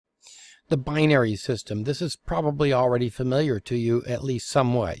the binary system. This is probably already familiar to you, at least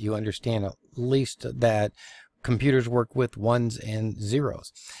somewhat. You understand at least that computers work with ones and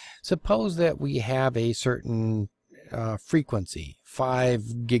zeros. Suppose that we have a certain frequency, 5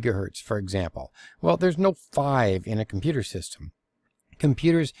 gigahertz, for example. Well, there's no 5 in a computer system.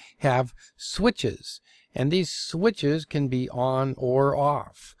 Computers have switches, and these switches can be on or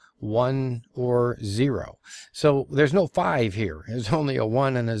off, 1 or 0. So there's no 5 here. There's only a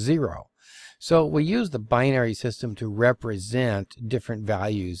 1 and a 0. So we use the binary system to represent different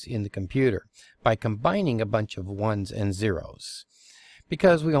values in the computer by combining a bunch of 1s and 0s,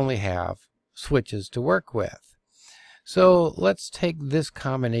 because we only have switches to work with. So let's take this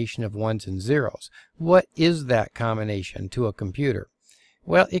combination of 1s and 0s. What is that combination to a computer?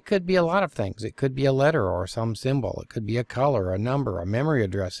 Well, it could be a lot of things. It could be a letter or some symbol. It could be a color, a number, a memory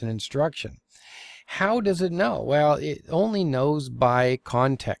address, an instruction. How does it know? Well, it only knows by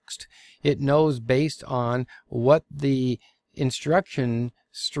context. It knows based on what the instruction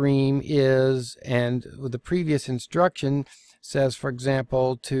stream is, and the previous instruction says, for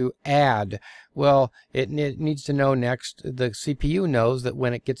example, to add. Well, it needs to know next, the CPU knows that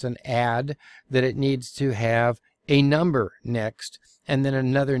when it gets an add, that it needs to have a number next, and then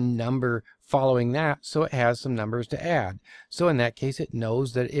another number following that, so it has some numbers to add. So in that case, it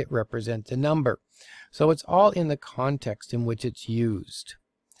knows that it represents a number. So it's all in the context in which it's used.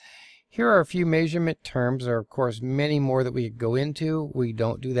 Here are a few measurement terms. There are, of course, many more that we could go into. We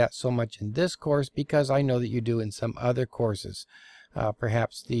don't do that so much in this course because I know that you do in some other courses,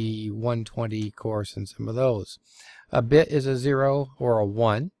 perhaps the 120 course and some of those. A bit is a 0 or a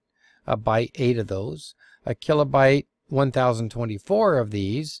 1, a byte 8 of those, a kilobyte 1024 of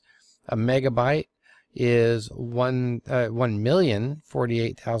these, a megabyte is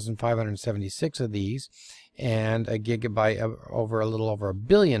 1,048,576 of these, and a gigabyte of a little over a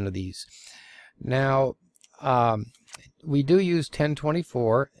billion of these. Now, we do use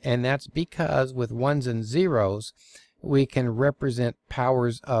 1024, and that's because with 1s and 0s, we can represent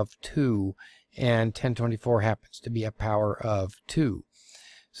powers of 2, and 1024 happens to be a power of 2.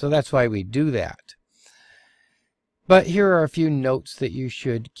 So that's why we do that. But here are a few notes that you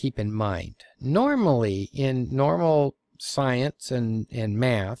should keep in mind. Normally, in normal science and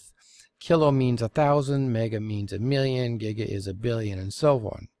math, kilo means 1,000, mega means 1,000,000, giga is 1,000,000,000, and so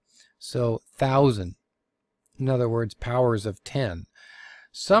on. So 1,000, in other words, powers of 10.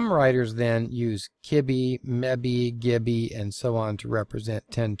 Some writers then use kibi, mebi, gibi, and so on to represent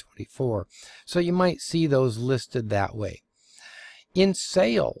 1024. So you might see those listed that way. In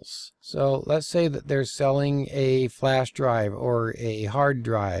sales, so let's say that they're selling a flash drive or a hard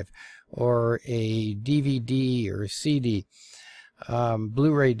drive or a DVD or a CD,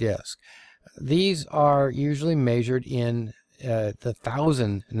 Blu-ray disc. These are usually measured in the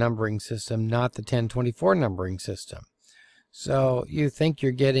 1,000 numbering system, not the 1024 numbering system. So you think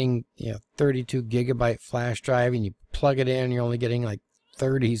you're getting 32 gigabyte flash drive, and you plug it in, you're only getting like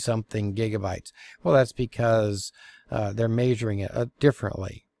 30 something gigabytes. Well, that's because they're measuring it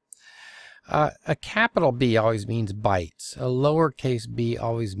differently. A capital B always means bytes. A lowercase b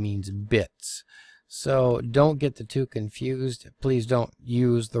always means bits. So don't get the two confused. Please don't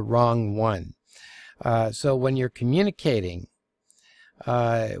use the wrong one. So when you're communicating,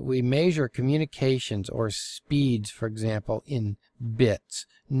 we measure communications or speeds, for example, in bits,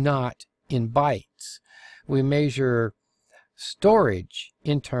 not in bytes. We measure storage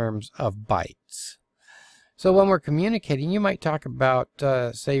in terms of bytes. So when we're communicating, you might talk about,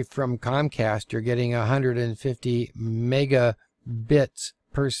 say, from Comcast, you're getting 150 megabits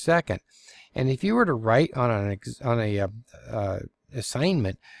per second. And if you were to write on an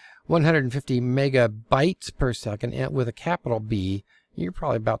assignment 150 megabytes per second with a capital B, you're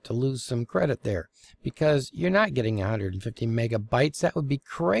probably about to lose some credit there, because you're not getting 150 megabytes. That would be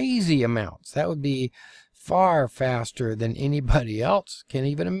crazy amounts. That would be far faster than anybody else can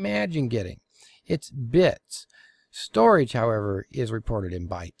even imagine getting. It's bits. Storage, however, is reported in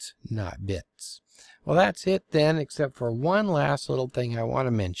bytes, not bits. Well, that's it then, except for one last little thing I want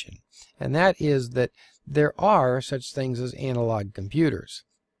to mention, and that is that there are such things as analog computers.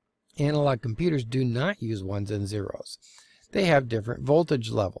 Analog computers do not use 1s and 0s. They have different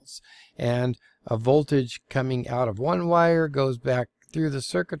voltage levels, and a voltage coming out of one wire goes back through the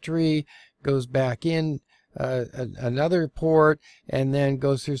circuitry, goes back in another port, and then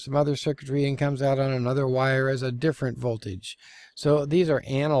goes through some other circuitry and comes out on another wire as a different voltage. So these are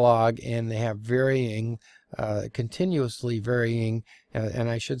analog, and they have varying, continuously varying, and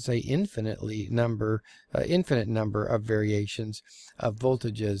I should say infinite number of variations of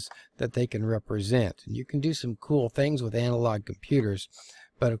voltages that they can represent. And you can do some cool things with analog computers,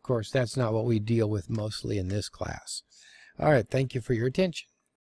 But of course, that's not what we deal with mostly in this class. All right, thank you for your attention.